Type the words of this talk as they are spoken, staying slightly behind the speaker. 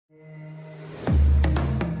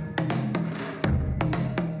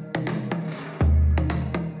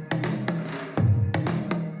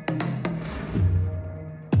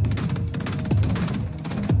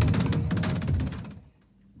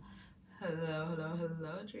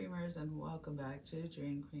Hello, dreamers, and welcome back to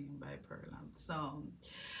Dream Queen by Perla'S. So,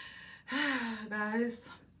 guys,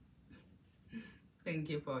 thank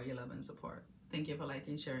you for your love and support. Thank you for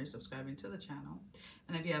liking, sharing, subscribing to the channel.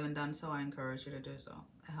 And if you haven't done so, I encourage you to do so.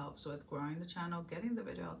 It helps with growing the channel, getting the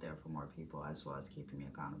video out there for more people, as well as keeping me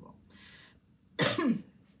accountable.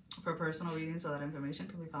 For personal readings, all that information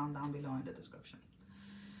can be found down below in the description.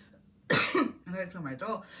 And I clear my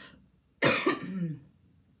throat.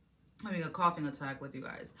 Having a coughing attack with you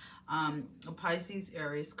guys. A Pisces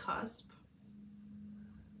Aries Cusp.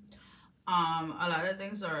 A lot of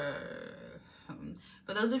things are,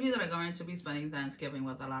 for those of you that are going to be spending Thanksgiving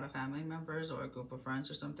with a lot of family members or a group of friends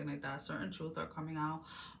or something like that, certain truths are coming out.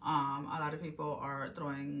 A lot of people are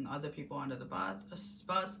throwing other people under the bus.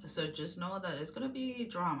 So just know that it's going to be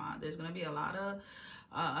drama. There's going to be a lot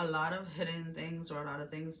of hidden things, or a lot of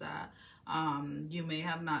things that you may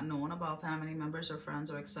have not known about family members or friends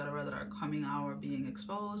or etc. that are coming out or being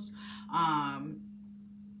exposed.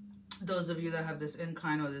 Those of you that have this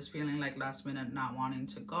incline or this feeling like last minute not wanting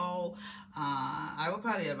to go, I would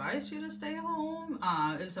probably advise you to stay home.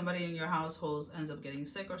 If somebody in your household ends up getting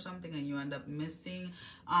sick or something and you end up missing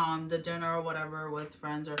the dinner or whatever with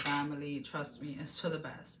friends or family, trust me, it's for the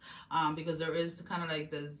best. Because there is kind of like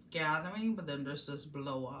this gathering, but then there's this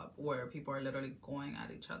blow up where people are literally going at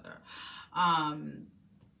each other.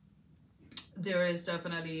 There is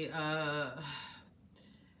definitely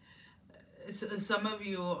some of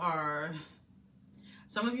you are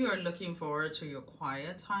looking forward to your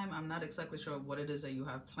quiet time. I'm not exactly sure what it is that you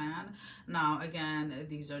have planned. Now, again,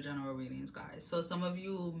 these are general readings, guys. So some of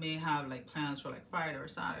you may have like plans for like Friday or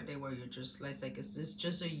Saturday where you're just like it's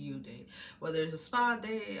just a you day. Whether it's a spa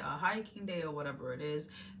day, a hiking day, or whatever it is,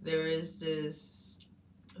 there is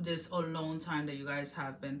this alone time that you guys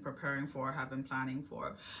have been preparing for, have been planning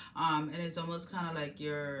for. And it's almost kind of like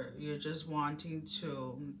you're just wanting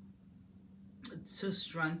to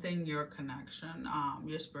strengthen your connection,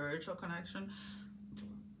 your spiritual connection.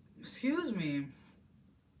 Excuse me.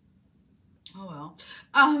 Oh well.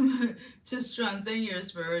 To strengthen your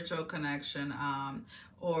spiritual connection,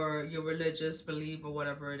 or your religious belief, or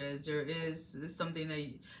whatever it is. There is something that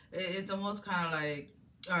it's almost kind of like,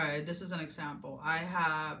 all right, this is an example.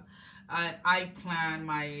 I plan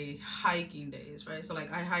my hiking days, right? So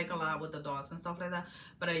like I hike a lot with the dogs and stuff like that,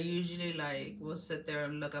 but I usually like will sit there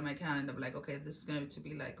and look at my calendar, like, okay, this is going to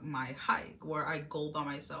be like my hike where I go by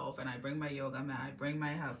myself and I bring my yoga mat, I bring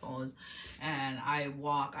my headphones, and I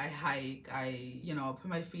walk, I hike, I, you know,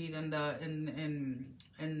 put my feet in the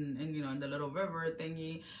you know, in the little river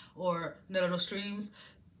thingy or the little streams.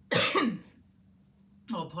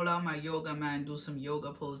 I'll pull out my yoga mat and do some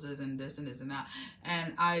yoga poses and this and this and that.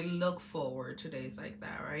 And I look forward to days like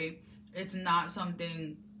that, right? It's not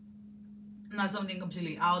something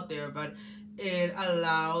completely out there, but it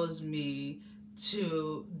allows me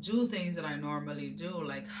to do things that I normally do,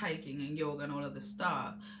 like hiking and yoga and all of this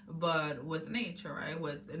stuff, but with nature, right?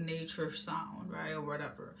 With nature sound, right? Or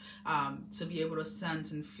whatever. To be able to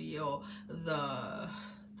sense and feel the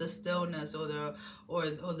stillness or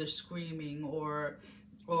the screaming or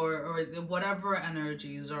whatever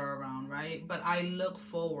energies are around, right? But I look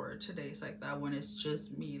forward to days like that when it's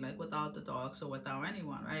just me, like without the dogs or without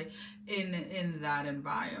anyone, right? In that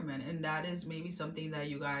environment. And that is maybe something that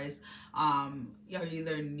you guys are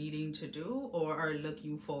either needing to do or are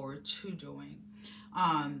looking forward to doing.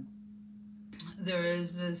 There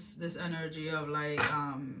is this energy of like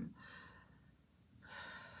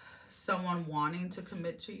someone wanting to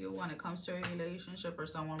commit to you when it comes to a relationship, or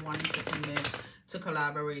someone wanting to commit to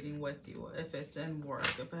collaborating with you, if it's in work,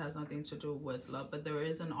 if it has nothing to do with love. But there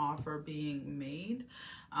is an offer being made.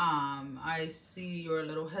 I see you're a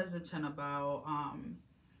little hesitant about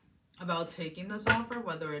taking this offer,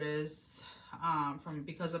 whether it is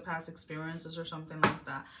because of past experiences or something like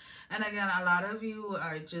that. And again, a lot of you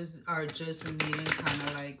are just needing kind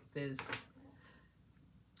of like this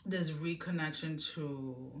reconnection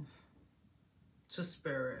to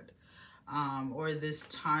spirit, or this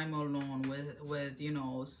time alone with you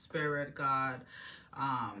know, spirit, God,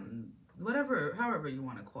 whatever, however you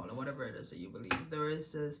want to call it, whatever it is that you believe. There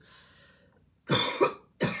is this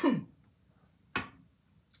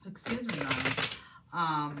excuse me, guys.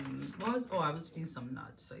 I was eating some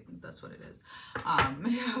nuts. I think that's what it is. I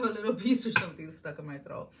have a little piece or something stuck in my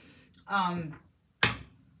throat.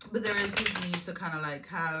 But there is this need to kind of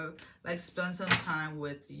like spend some time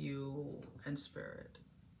with you and spirit.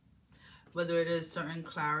 Whether it is certain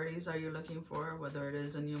clarities that you're looking for, whether it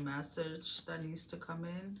is a new message that needs to come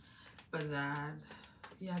in, but that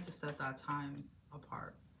you have to set that time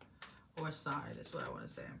apart or aside is what I want to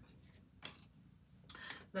say.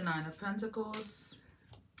 The Nine of Pentacles,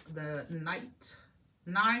 the Knight,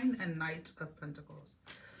 Nine and Knight of Pentacles,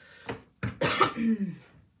 and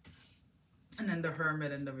then the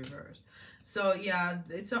Hermit in the reverse. So yeah,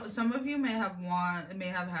 so some of you may have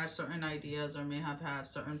had certain ideas, or may have had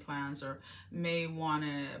certain plans, or may want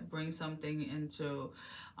to bring something into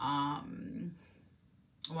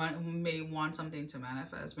may want something to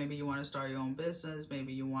manifest. Maybe you want to start your own business.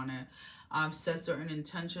 Maybe you want to set certain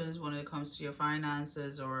intentions when it comes to your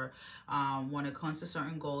finances, or when it comes to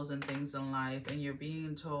certain goals and things in life, and you're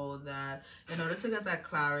being told that in order to get that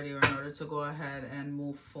clarity, or in order to go ahead and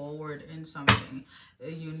move forward in something,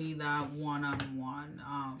 you need that one-on-one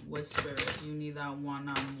with spirit. You need that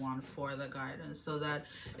one-on-one for the guidance, so that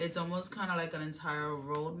it's almost kind of like an entire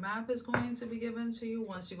roadmap is going to be given to you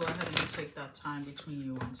once you go ahead and you take that time between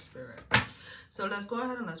you and spirit. So let's go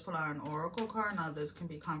ahead and let's pull out an oracle card. Now this can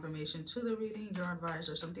be confirmation to the reading, your advice,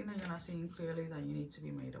 or something that you're not seeing clearly that you need to be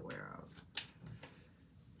made aware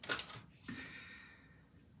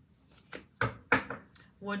of.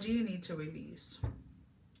 What do you need to release?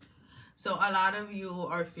 So a lot of you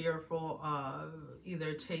are fearful of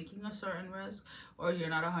either taking a certain risk, or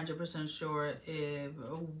you're not 100% sure if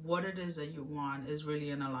what it is that you want is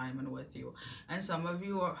really in alignment with you. And some of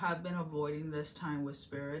you have been avoiding this time with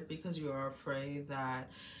spirit because you are afraid that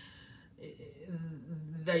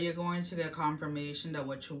you're going to get confirmation that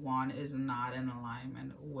what you want is not in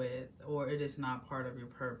alignment with, or it is not part of your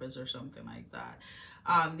purpose, or something like that.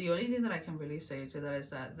 The only thing that I can really say to that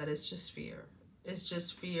is that it's just fear. It's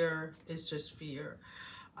just fear. It's just fear.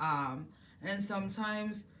 And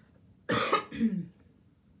sometimes, and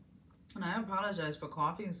I apologize for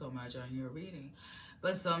coughing so much on your reading,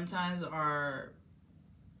 but sometimes our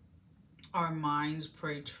minds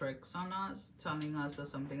play tricks on us, telling us that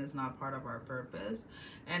something is not part of our purpose.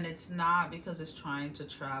 And it's not because it's trying to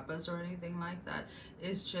trap us or anything like that.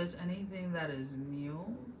 It's just anything that is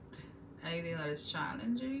new, anything that is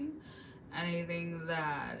challenging, anything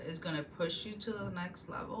that is going to push you to the next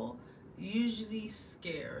level usually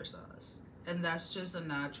scares us. And that's just a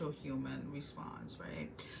natural human response, right?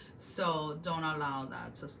 So don't allow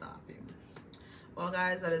that to stop you. Well,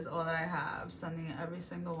 guys, that is all that I have. Sending every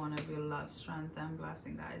single one of you love, strength, and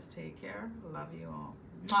blessing, guys. Take care. Love you all.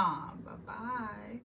 Bye-bye.